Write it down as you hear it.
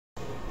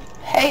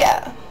Hey,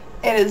 yeah,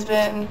 it has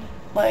been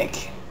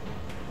like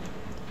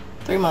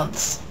 3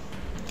 months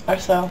or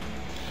so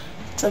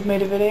since I've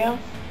made a video.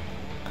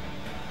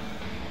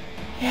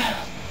 Yeah,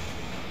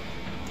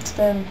 it's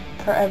been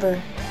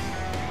forever,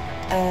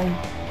 and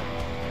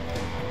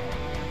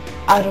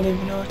I don't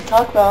even know what to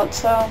talk about,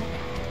 so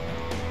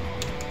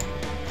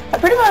I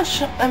pretty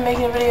much am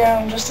making a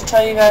video just to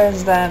tell you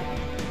guys that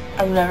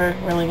I'm never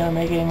really gonna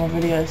make any more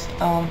videos.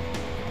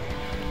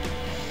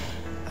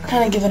 I've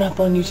kind of given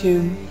up on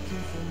YouTube.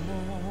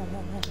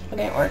 It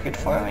ain't working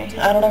for me.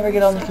 I don't ever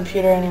get on the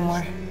computer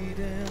anymore.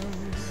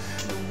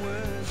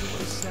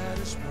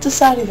 It's a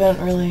sad event,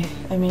 really.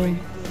 I mean,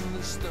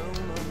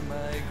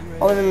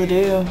 all I really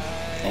do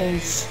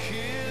is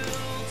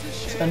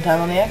spend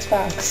time on the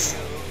Xbox.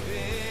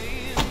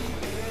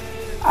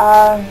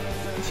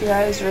 If you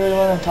guys really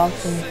want to talk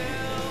to me,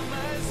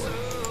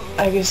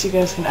 I guess you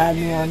guys can add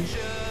me on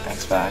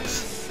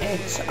Xbox.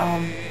 It's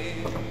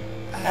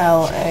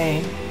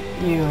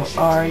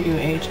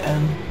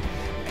LAURUHN.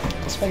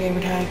 That's my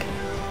gamer tag.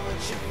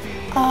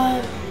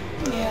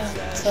 Yeah,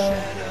 so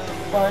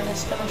Lauren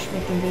has finished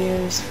making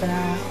videos for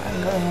now.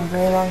 I'm going on a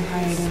very long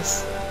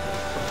hiatus.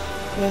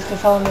 You guys can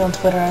follow me on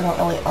Twitter. I don't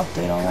really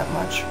update all that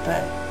much,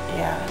 but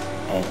yeah,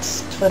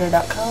 it's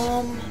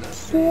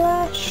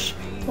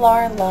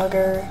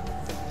twitter.com/LaurenLogger.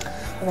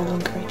 The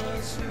link right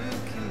here.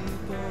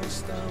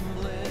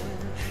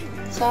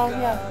 So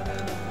yeah,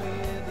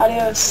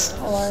 adios.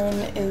 Lauren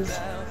is